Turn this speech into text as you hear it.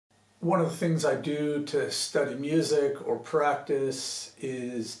One of the things I do to study music or practice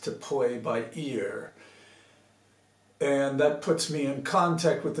is to play by ear. And that puts me in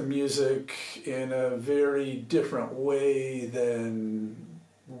contact with the music in a very different way than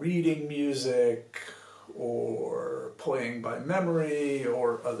reading music or playing by memory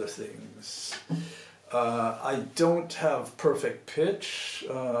or other things. I don't have perfect pitch.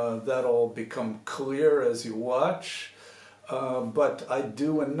 That'll become clear as you watch. But I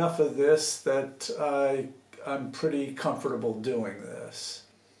do enough of this that I'm pretty comfortable doing this.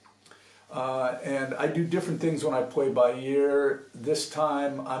 And I do different things when I play by ear. This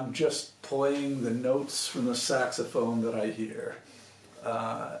time I'm just playing the notes from the saxophone that I hear.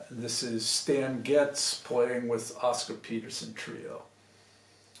 This is Stan Getz playing with Oscar Peterson Trio.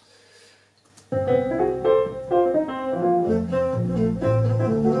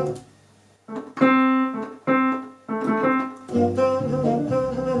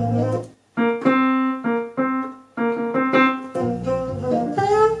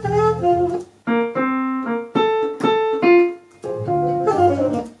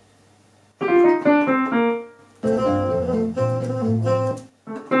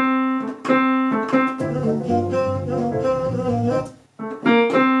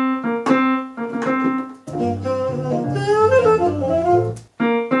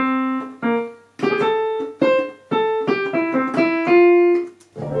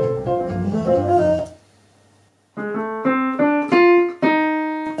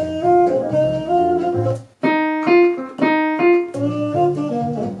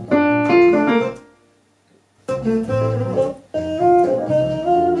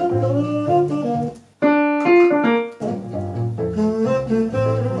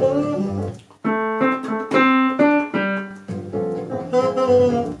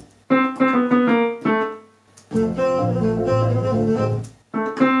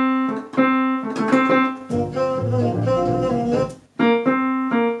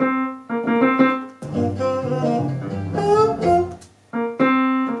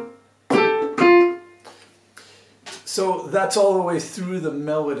 So that's all the way through the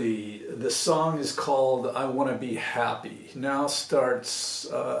melody. The song is called I Want to Be Happy. Now starts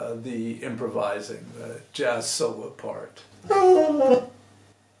the improvising, the jazz solo part.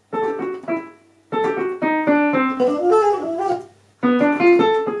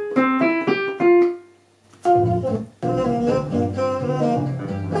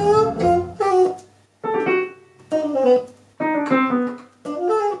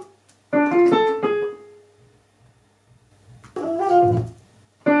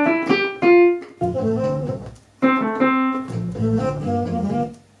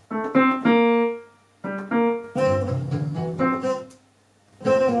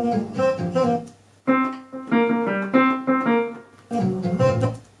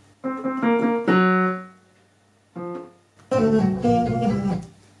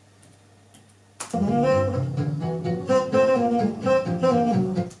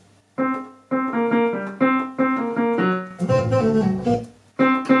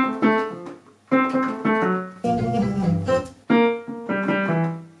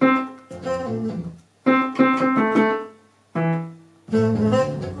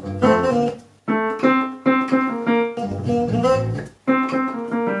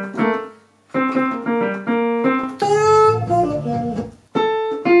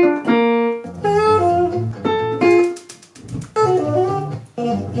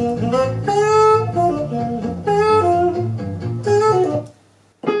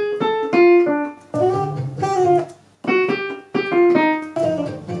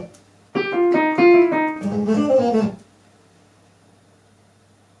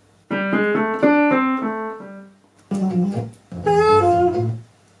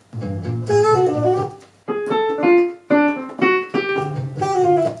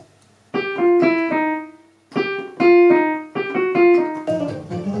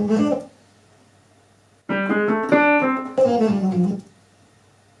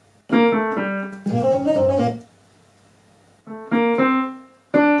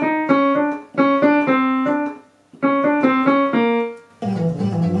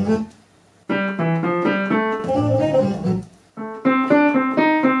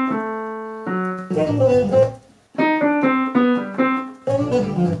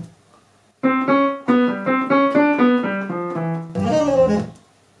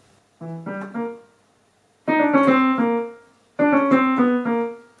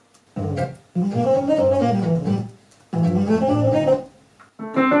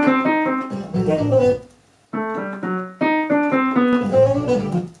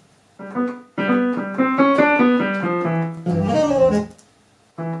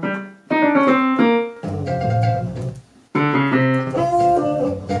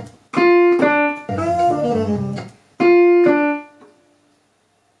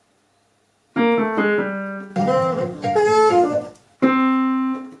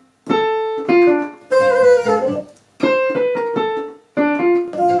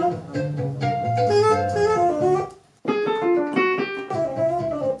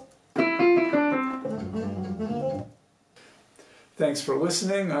 Thanks for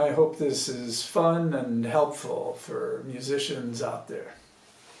listening. I hope this is fun and helpful for musicians out there.